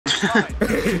I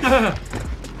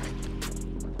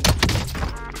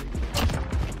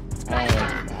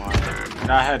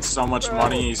had so much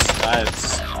money. I had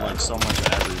like so much of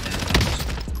everything.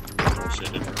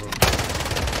 Bullshit.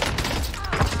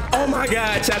 Oh my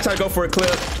God! Chat, try to go for a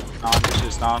clip.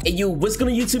 Hey yo, what's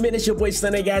going on YouTube, man? It's your boy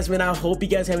Sunday, guys, man. I hope you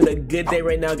guys having a good day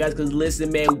right now, guys, because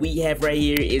listen, man, we have right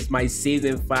here is my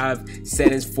season 5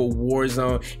 settings for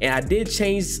Warzone, and I did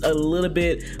change a little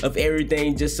bit of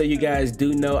everything just so you guys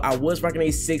do know. I was rocking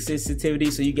a 6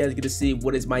 sensitivity, so you guys get to see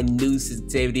what is my new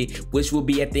sensitivity, which will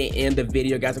be at the end of the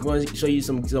video, guys. I'm going to show you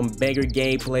some banger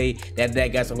gameplay that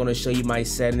guys. I'm going to show you my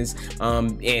settings,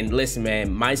 and listen,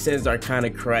 man, my settings are kind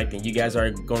of cracked, and you guys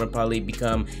are going to probably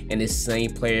become an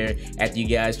insane player after you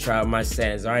guys try out my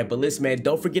settings. All right, but listen, man,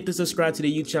 don't forget to subscribe to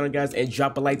the YouTube channel, guys, and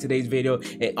drop a like to today's video.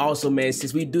 And also, man,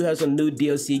 since we do have some new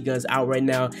DLC guns out right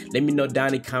now, let me know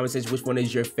down in the comment section which one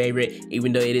is your favorite,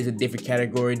 even though it is a different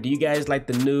category. Do you guys like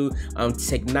the new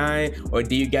Tech 9, or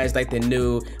do you guys like the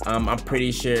new I'm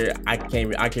pretty sure I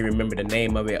can't remember the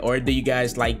name of it, or do you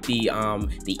guys like the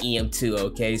EM2?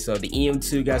 Okay, so the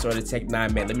EM2, guys, or the Tech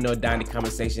 9, man, let me know down in the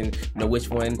comment section, which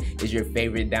one is your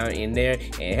favorite down in there.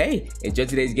 And hey, enjoy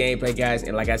today's gameplay, guys.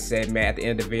 And like I said, man, at the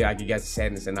end of the video, I give you guys the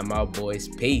settings, and I'm out, boys.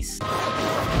 Peace.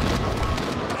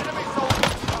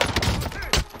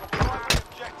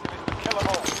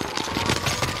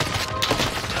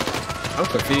 I'm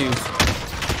confused.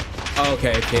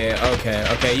 Okay, kid.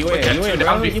 Okay. You win,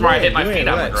 bro. Before I hit my feet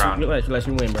on the ground. Relax,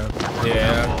 you win, bro.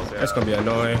 Yeah, that's gonna be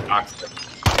annoying. Ouch.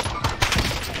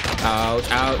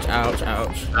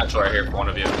 That's right here for one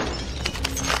of you.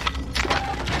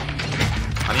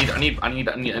 I need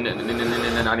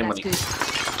money.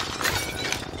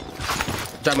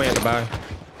 Drop my hand to buy.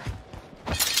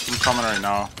 I'm coming right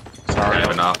now. Sorry, I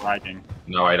have enough. Lagging.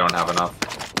 No, I don't have enough.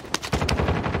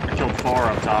 I killed 4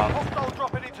 up top.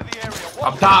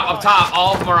 Up top.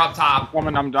 All of them are up top.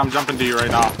 I'm jumping to you right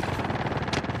now.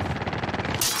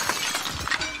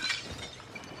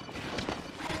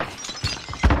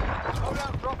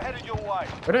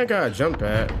 Where that guy jump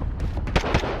at?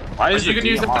 Why is you can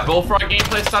use the bullfrog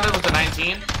gameplay started with the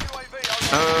 19?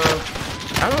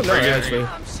 I don't know, actually.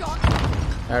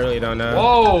 I really don't know.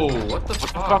 Whoa, what the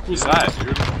fuck was that,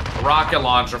 dude? A rocket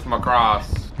launcher from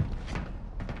across.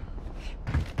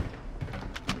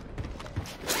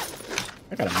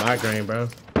 I got a migraine, bro.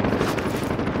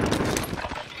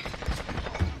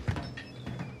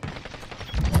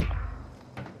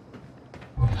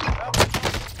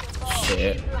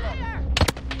 Shit.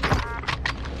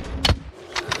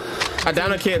 I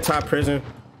down a kid top prison.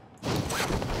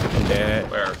 I'm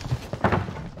dead. Where?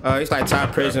 It's like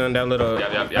top prison on that little.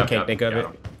 Yep, I can't think of it.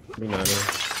 You know what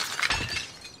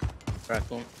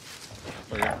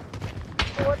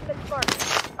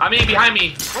I mean, behind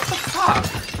me. What the fuck?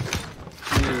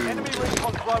 Enemy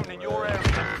recon drone in your area.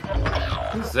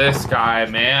 Who's this guy,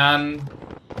 man?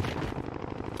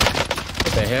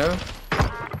 What the hell?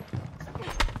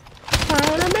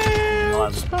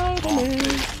 Spider-Man.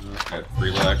 Got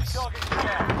 3 legs.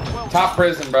 Top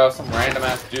prison, bro. Some random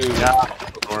ass dude. Yeah.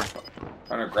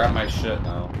 Trying to grab my shit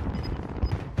now.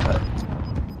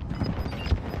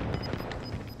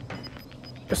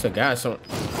 There's a guy.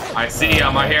 I see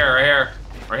him. Right here.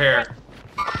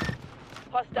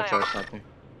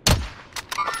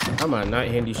 I'm not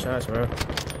hitting these shots, bro.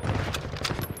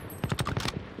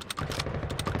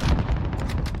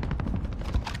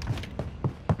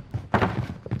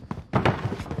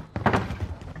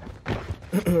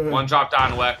 One drop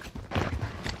down, Weck.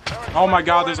 Oh my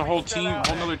God, there's a whole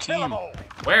nother team.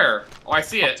 Where? Oh, I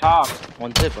see it. Top.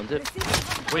 One tip.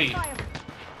 Wait.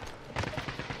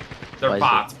 They're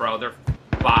bots, bro. They're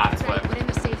bots, Weck.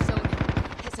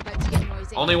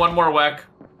 Only one more, Weck.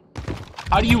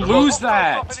 How do you lose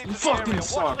that? You fucking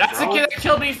suck, That's the bro. kid that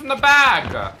killed me from the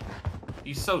back.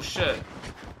 He's so shit.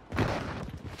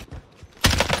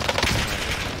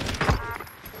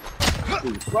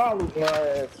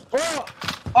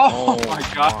 Oh my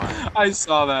God. I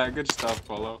saw that. Good stuff,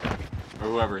 Polo. Or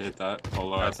whoever hit that.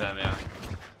 Polo. That's him, yeah.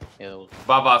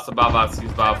 Babas.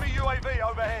 He's Bob.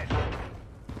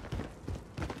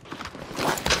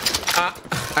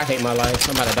 I hate my life.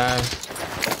 I'm about to die.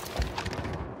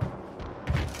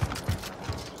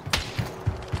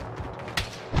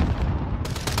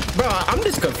 Bro, I'm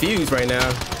just confused right now.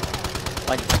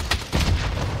 Like,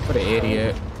 what an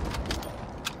idiot.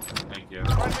 Thank you.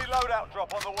 Friendly loadout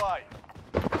drop on the way.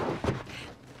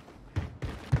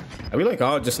 Are we like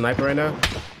all just sniping right now?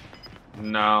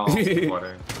 No. What?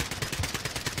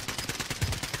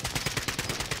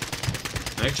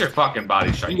 Make your fucking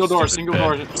body shut. Single door.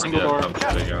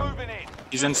 Moving in.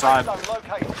 He's inside.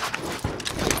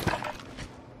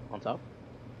 top.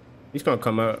 He's gonna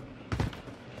come up.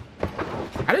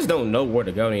 I just don't know where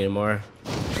to go anymore.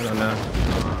 I don't know.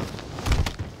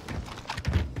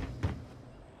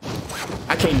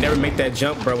 I can't never make that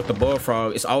jump, bro, with the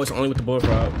bullfrog. It's always only with the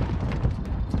bullfrog.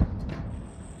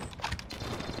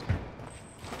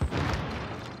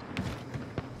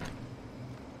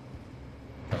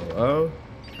 Oh.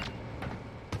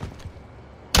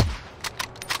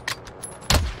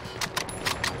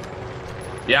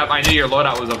 Yep, I knew your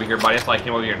loadout was over here, buddy. That's why I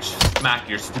came over here and smacked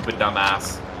your stupid dumb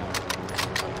ass.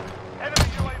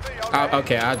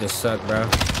 Okay, I just suck, bro.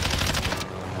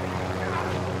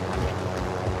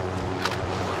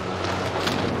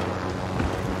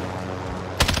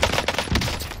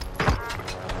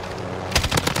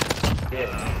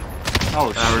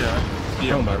 Oh shit.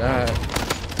 Yeah. Oh my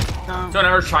god. Don't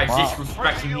ever try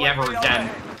disrespecting me ever again.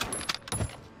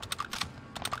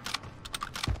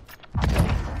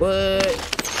 What?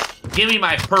 Give me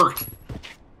my perk.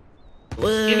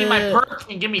 What? Give me my perk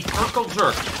and give me Perkle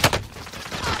Jerk.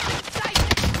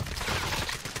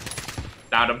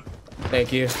 Got him.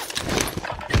 Thank you.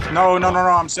 No,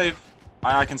 I'm safe.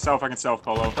 I can self,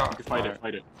 Polo. You can fight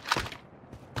it.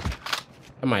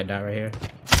 I might die right here.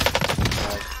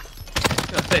 I was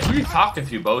gonna say, who are you talking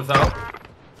to, Bozo?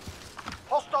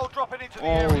 Hostile dropping into the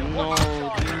area. No,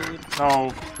 dude.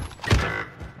 No.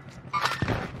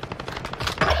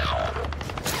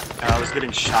 I was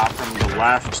getting shot from the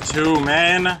left too,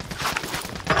 man.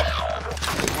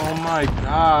 Oh my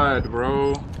god,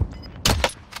 bro.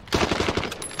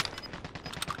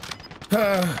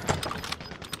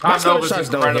 Tom Nova's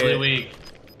incredibly weak.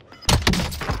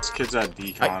 This kid's at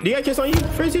decon. Do you got kids on you,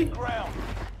 Frizzy?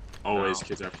 Always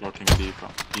kids at fucking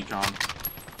decon.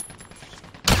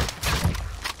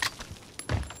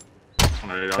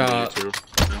 On you too.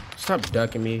 Yeah. Stop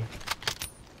ducking me.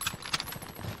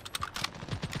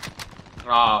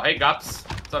 Oh, hey Gups.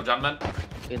 What's up, gentlemen?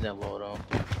 Get that load on.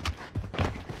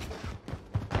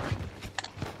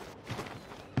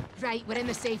 Right, we're in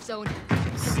the safe zone.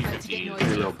 Stupid About to get team. noisy.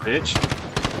 You little bitch.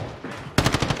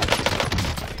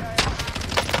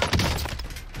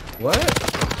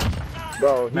 What?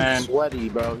 Bro, he's Man. sweaty,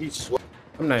 bro. He's sweaty.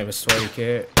 I'm not even sweaty,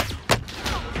 kid.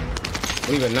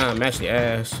 Believe it or not, I'm actually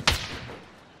ass.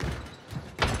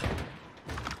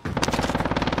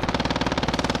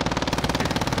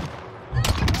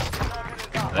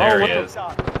 There he is.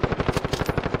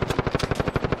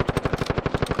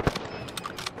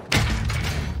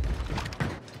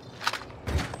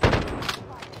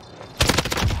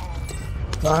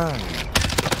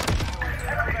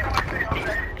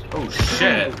 Oh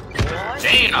shit.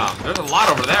 Damn, there's a lot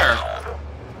over there.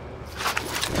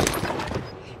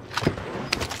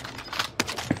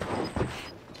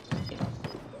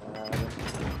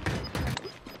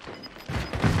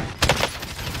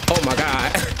 Oh my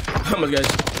god. Oh my gosh.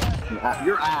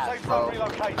 Your ass, bro.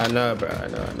 I know, bro. I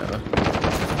know.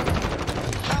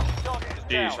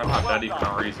 Jeez, I'm not dead even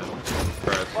no reason.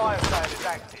 Chris. Fire sale is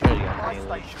active. There you go, Buy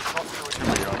Haley. station crossing.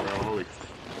 Here we go, bro. Holy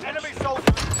Enemy soldiers.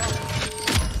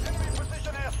 Enemy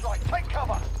precision airstrike. Take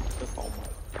cover.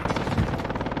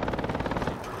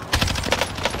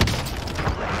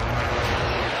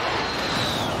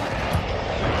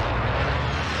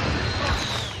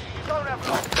 Don't have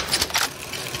long.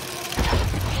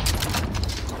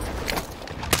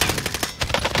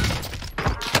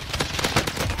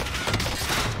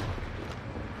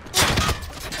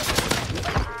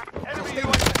 Enemy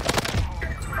UAV.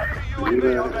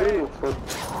 Enemy UAV overhead.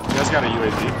 You guys got a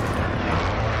UAV?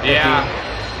 Yeah.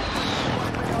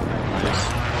 Nice.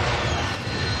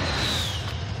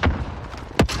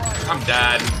 I'm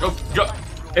dead. Go.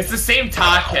 It's the same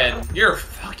Talkhead. You're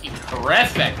fucking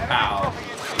horrific, pal.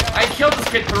 I killed this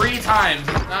kid 3 times.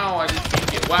 No, I just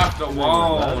can't get left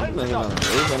alone.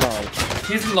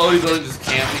 He's in low, he's literally just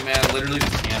camping, man. Literally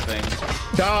just camping.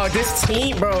 Dog, this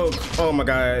team, bro. Oh my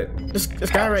god. This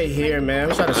guy right here, man.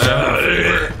 I'm trying to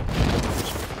shut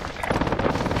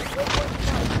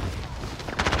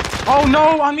Oh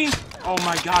no, on me! Oh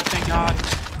my god, thank god.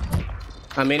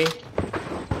 How many?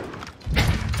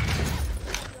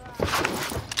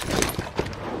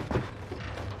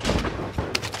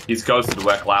 He's ghosted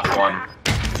Wick, last one.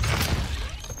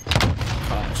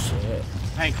 Oh shit.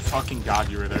 Thank fucking god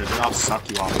you were there, dude. I'll suck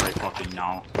you off right fucking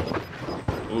now.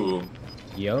 Ooh,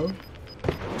 Yo.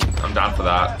 I'm down for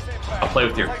that. I'll play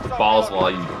with your balls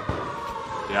while you...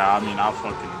 Yeah, I mean, I'll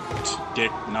fucking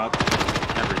dick, nut,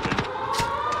 everything.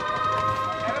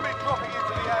 Enemy dropping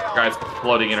into the AR. Guys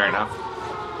floating in right now.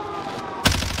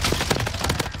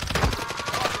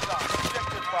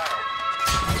 Objective failed.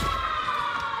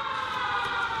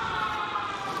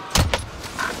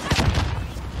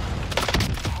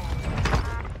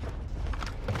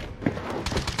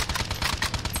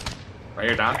 Right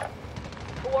here, down.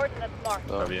 Coordinates marked.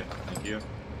 Love you. Thank you.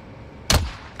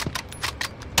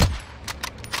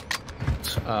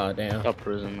 Oh damn. Up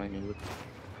prison, I mean.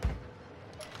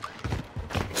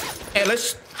 Hey,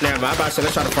 let's. Nah, I'm about to say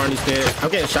let's try to farm these kids. I'm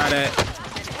getting shot at.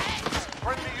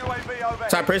 Friendly UAV over.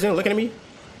 Top prison, looking at me.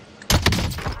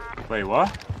 Wait,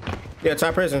 what? Yeah,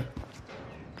 top prison.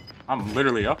 I'm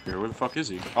literally up here. Where the fuck is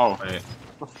he? Oh, Wait.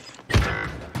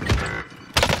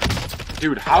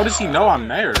 dude, how does he know I'm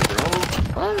there, bro?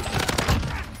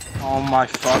 Oh my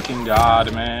fucking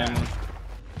god, man.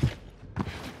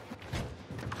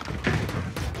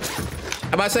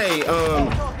 I'm about to say,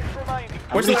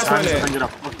 where's the last one at? I'm gonna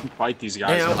fucking fight these guys.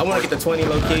 Man, I want to get the 20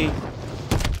 low key.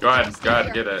 Go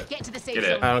ahead, get it. Get to the safe Get it.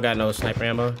 zone. I don't got no sniper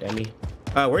ammo. Damn me.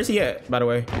 Where's he at, by the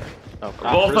way? Both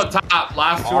up top.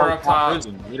 Last two are up top.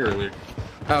 Prison, literally.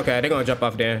 Okay, they're gonna jump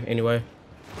off there anyway.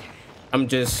 I'm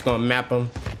just gonna map them.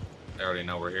 They already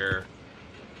know we're here.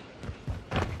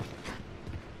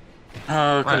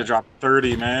 Could have dropped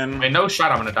 30, man. Wait, no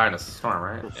shot. I'm gonna die in a storm,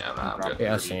 right? Yeah, nah, I'm good.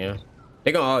 Yeah, I see him.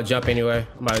 They're gonna all jump anyway.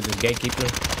 I'm about to just gatekeep them.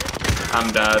 I'm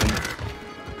done.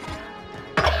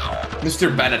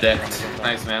 Mr. Benedict.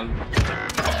 Nice, man.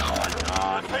 Oh my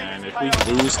god, man. If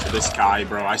we lose to this guy,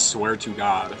 bro, I swear to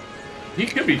God. He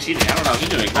could be cheating. I don't know. He's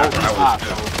doing exactly what I was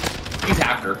doing. He's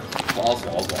hacker. Walls.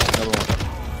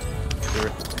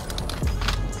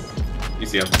 You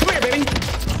see him. Come here, baby.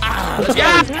 Let's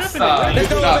Yeah! go. Good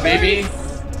job, baby.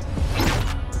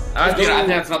 I think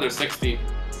that's another 60.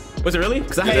 Was it really?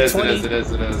 Because I It had is, 20. it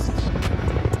is.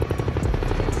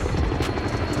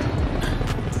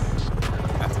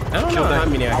 I don't know how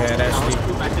many I had actually.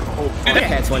 I think I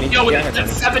had 20. Yo, Yeah, I had 20.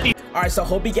 that's 70. All right, so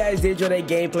hope you guys did enjoy that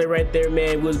gameplay right there,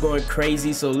 man. We was going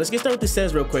crazy. So let's get started with the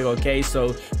settings real quick, okay?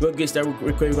 So we're gonna get started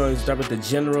real quick. We're gonna start with the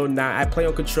general. Now I play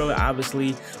on controller,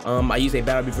 obviously. I use a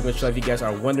Battlefield controller. If you guys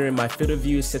are wondering, my field of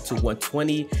view is set to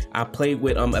 120. I play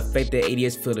with affected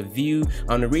ADS field of view.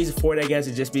 The reason for that, guys,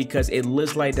 is just because it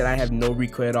looks like that I have no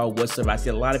recoil at all whatsoever. I see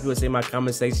a lot of people say in my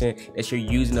comment section that you're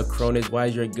using a Cronus. Why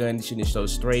is your gun shooting so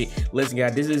straight? Listen,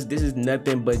 guys, this is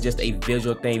nothing but just a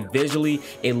visual thing. Visually,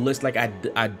 it looks like I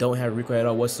don't have recoil at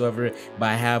all whatsoever, but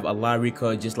I have a lot of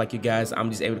recoil just like you guys.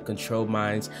 I'm just able to control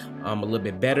mines a little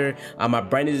bit better. My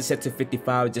brightness is set to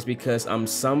 55 just because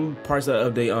some parts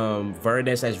of the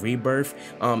Verdant / Rebirth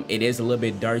it is a little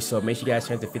bit dark, so make sure you guys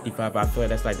turn to 55. I feel like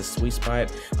that's like the sweet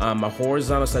spot. My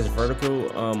horizontal /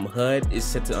 vertical HUD is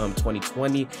set to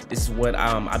 2020. This is what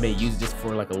I've been using just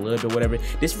for like a little bit, whatever.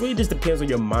 This really just depends on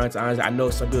your mind's eyes. I know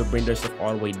some people bring their stuff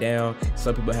all the way down,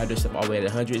 some people have their stuff all the way at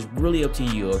 100. It's really up to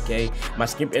you, okay? My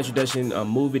skimp introduction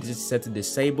move it is set to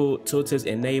disable, tooltips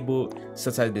enabled,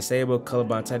 subtype disabled,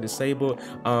 colorblind type disabled.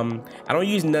 I don't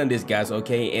use none of this, guys,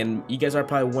 okay? And you guys are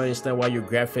probably wondering why your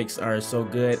graphics are so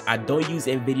good. I don't use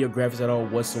NVIDIA graphics at all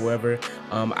whatsoever.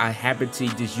 I happen to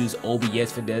just use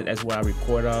OBS for that. That's what I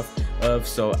record off of.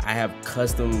 So I have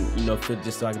custom, fit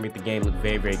just so I can make the game look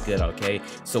very, very good, okay?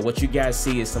 So what you guys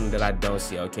see is something that I don't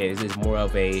see, okay? This is more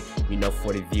of a,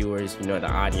 for the viewers, the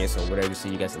audience or whatever, so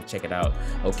you guys can check it out,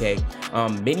 okay?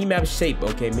 Mini map shape,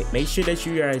 okay? Make sure that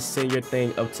you are setting your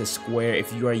thing up to square.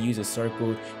 If you are using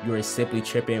circle, you are simply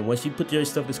tripping. Once you put your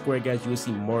stuff to square, guys, you will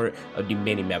see more of the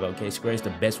mini map, okay? Square is the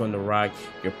best one to rock.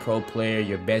 Your pro player,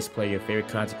 your best player, your favorite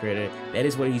content creator, that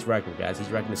is what he's rocking, guys. He's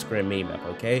rocking the square mini map,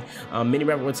 okay? Mini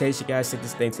map rotation, guys, set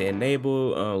this thing to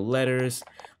enable. Letters,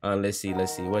 let's see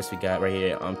what's we got right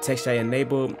here. Texture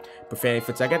enabled, profanity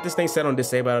filter. I got this thing set on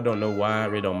disabled. I don't know why. I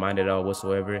really don't mind it at all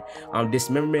whatsoever.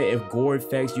 Dismemberment and gore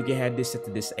effects, you can have this set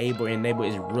to disable or enable.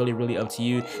 Is really up to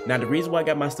you. Now the reason why I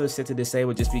got my stuff set to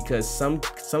disable just because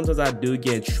sometimes I do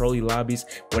get trolley lobbies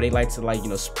where they like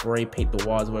to spray paint the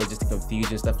walls, where just to confuse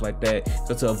and stuff like that.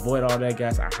 So to avoid all that,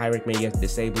 guys, I highly recommend you have to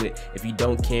disable it. If you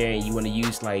don't care and you want to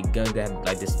use guns that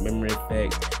have dismemberment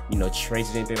effects,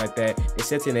 traces, anything like that, the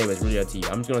set to enable is really up to you.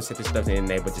 I'm just gonna set this stuff to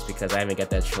enable just because I haven't got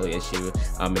that trolley issue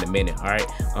in a minute. All right,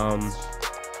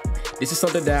 this is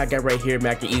something that I got right here,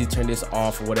 man. I can easily turn this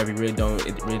off or whatever. It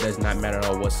really does not matter at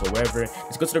all whatsoever.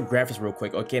 Let's go to the graphics real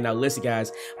quick. Okay, now listen,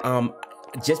 guys.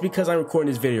 Just because I'm recording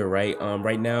this video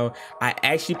right now, I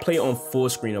actually play on full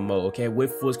screen mode, okay?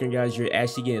 With full screen, guys, you're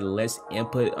actually getting less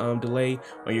input delay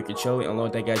on your controller. Along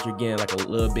with that, guys, you're getting a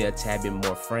little bit, a tad bit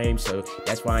more frames. So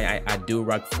that's why I do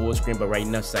rock full screen. But right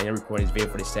now, since I am recording this video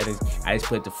for the settings, I just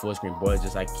put it to full screen, boys.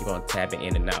 Just keep on tapping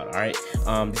in and out. All right.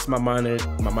 This is my monitor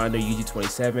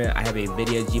UG27. I have a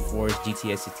NVIDIA GeForce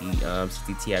GTX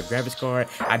 60 Ti graphics card.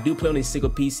 I do play on a single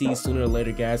PC sooner or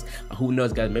later, guys. Who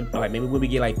knows, guys? Maybe when we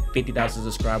get 50,000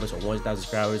 subscribers or 1,000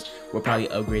 subscribers, we'll probably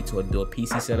upgrade to a dual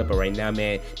PC setup. But right now,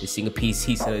 man, the single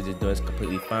PC setup is just doing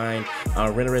completely fine.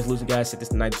 Render resolution, guys, set this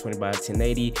to 920 by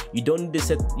 1080. You do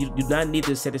not need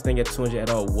to set this thing at 200 at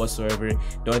all whatsoever.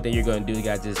 The only thing you're going to do,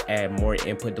 guys, is add more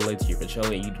input delay to your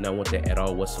controller, and you do not want that at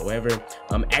all whatsoever.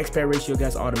 Aspect ratio,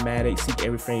 guys, automatic. Sync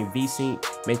every frame VSync.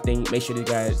 Make sure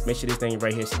this thing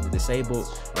right here is set to disabled.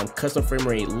 Custom frame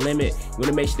rate limit. You want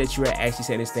to make sure that you are actually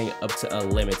setting this thing up to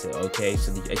unlimited, okay?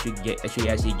 So that you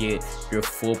actually get your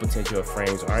full potential of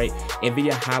frames. All right.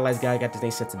 NVIDIA highlights, guys, got this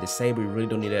thing set to disable. You really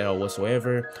don't need that at all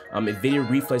whatsoever. NVIDIA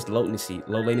reflex low latency.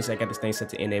 I got this thing set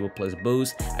to enable plus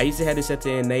boost. I used to have this set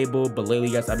to enable, but lately,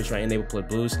 guys, I've been trying to enable plus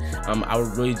boost. I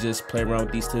would really just play around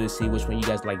with these two to see which one you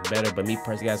guys like better. But me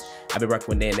personally, guys, I've been rocking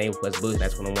with the enable plus boost.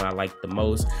 That's one I like the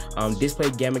most. Display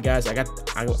gamut, guys, I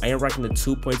am rocking the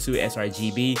 2.2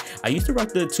 sRGB. I used to rock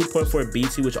the 2.4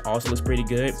 BT, which also looks pretty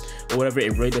good, or whatever.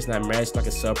 It really does not match, like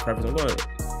a sub preference.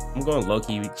 I'm going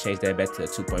low-key change that back to a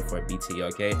 2.4 BT,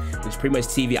 okay? Which pretty much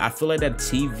TV. I feel like that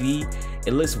TV,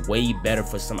 it looks way better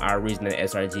for some odd reason than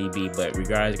sRGB. But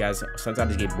regardless, guys,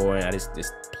 sometimes I just get boring. I just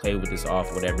play with this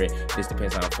off, whatever. It just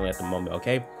depends on how I'm feeling at the moment,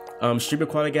 okay? Streaming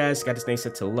quality, guys, got this thing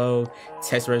set to low.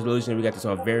 Text resolution, we got this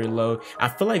on very low. I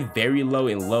feel like very low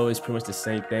and low is pretty much the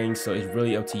same thing, so it's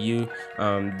really up to you.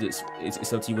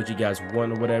 It's up to you what you guys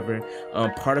want or whatever.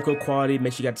 Particle quality,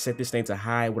 make sure you got to set this thing to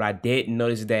high. What I did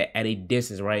notice is that at a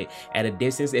distance, right? At a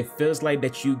distance, it feels like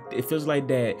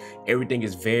that everything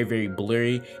is very, very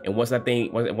blurry. And once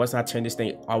I turn this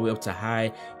thing all the way up to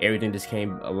high, everything just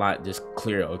came a lot just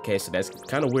clearer, okay? So that's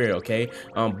kind of weird, okay?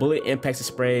 Bullet impacts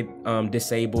spread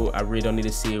disabled. I really don't need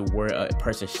to see where a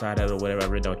person shot at or whatever. I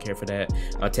really don't care for that.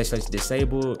 Text flash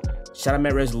disabled. Shadow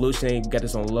matte resolution, got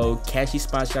this on low. Cashy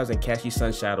spot shadows and cashy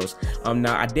sun shadows.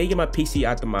 Now I did get my PC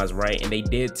optimized, right, and they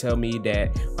did tell me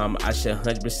that I should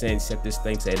 100% set this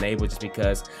thing to enable, just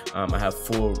because I have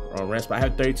full RAM spot. I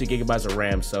have 32 gigabytes of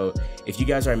RAM, so if you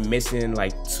guys are missing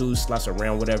like 2 slots of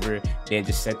RAM, whatever, then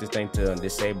just set this thing to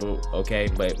disable, okay?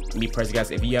 But me personally,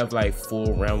 guys, if you have like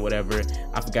full RAM, whatever,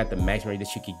 I forgot the max range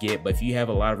that you could get, but if you have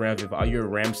a lot of RAM, if all your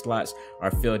RAM slots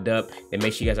are filled up, then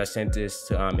make sure you guys are sent this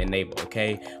to enable,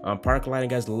 okay? Particle lighting,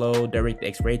 guys, low. Direct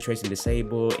X ray tracing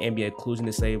disable. Ambient occlusion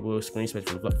disable. Screen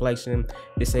space reflection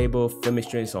disable. Film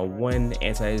strength is on 1.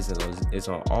 Anti-aliasing is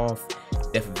on off.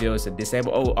 Depth of field is a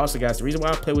disable. Oh, also, guys, the reason why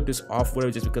I play with this off,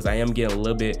 whatever, just because I am getting a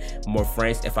little bit more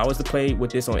frames. If I was to play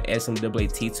with this on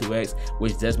SMAA T2X,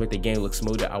 which does make the game look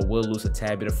smoother, I will lose a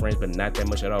tad bit of frames, but not that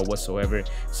much at all whatsoever.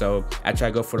 So I try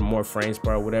to go for the more frames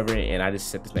per or whatever, and I just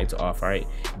set this thing to off. All right,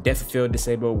 depth of field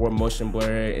disabled. Warp motion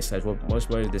blur, it says warp motion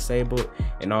blur is disabled,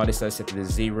 and all this stuff set to the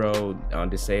 0,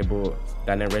 disabled.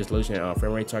 Dynamic resolution,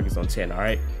 frame rate targets on 10. All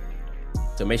right.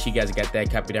 So make sure you guys got that,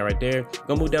 copy that right there.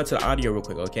 Gonna move down to the audio real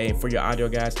quick, okay? And for your audio,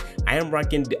 guys, I am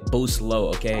rocking boost low,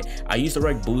 okay? I used to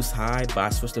rock boost high, but I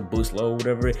switched to boost low or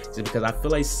whatever, just because I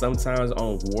feel like sometimes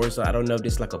on Warzone, I don't know if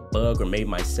this is like a bug or maybe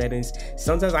my settings,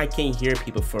 sometimes I can't hear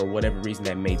people for whatever reason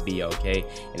that may be, okay?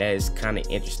 And that is kind of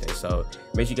interesting. So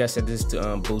make sure you guys set this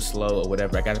to boost low or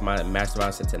whatever. I got my master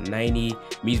volume set to 90,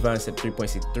 music volume set to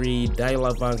 3.63,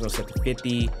 dialogue volume gonna set to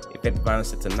 50, effective volume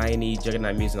set to 90,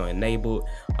 juggernaut music on enabled,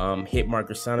 hit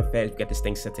marker sound effects, we got this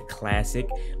thing set to classic,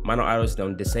 mono audio is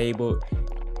on disabled,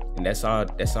 and that's all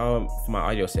for my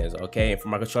audio settings, okay? And for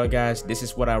my controller, guys, this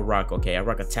is what I rock, okay? I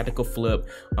rock a tactical flip.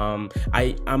 I'm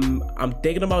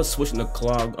thinking about switching to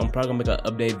claw. I'm probably gonna make an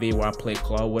update video where I play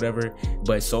claw, whatever,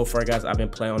 but so far, guys, I've been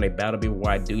playing on a battle bit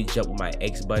where I do jump with my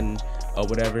X button or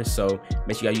whatever, so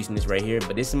make sure you guys using this right here.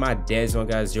 But this is my Deadzone,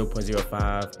 guys,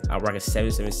 0.05. I rock a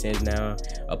 77 cents now,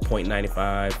 a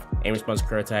 0.95. Aim response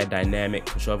curve type dynamic,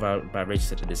 control vibration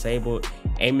set to disabled.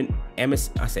 Aim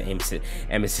assist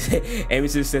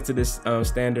set to this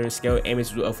standard. Scale aim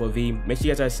assist to F4V. Make sure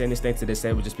you guys are setting this thing to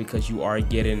disable, just because you are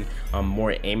getting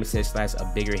more aim assist /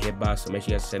 a bigger hitbox. So make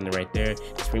sure you guys are setting it right there.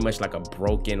 It's pretty much like a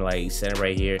broken like setting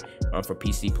right here for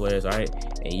PC players. All right,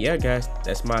 and yeah, guys,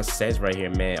 that's my sets right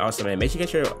here, man. Also, man, make sure you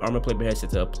get your armor plate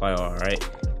headset to apply. All right.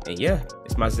 And yeah,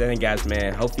 it's my setting, guys,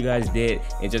 man. Hope you guys did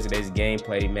enjoy today's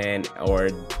gameplay, man, or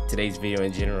today's video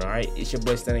in general. All right, it's your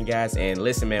boy Stunning, guys. And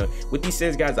listen, man, with these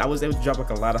sets, guys, I was able to drop like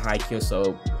a lot of high kills.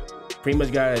 So pretty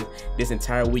much, guys, this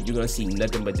entire week you're gonna see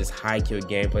nothing but just high kill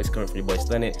gameplays coming from your boy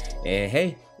Stunning. And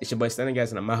hey, it's your boy Stunning,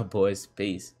 guys, and I'm out, boys.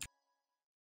 Peace.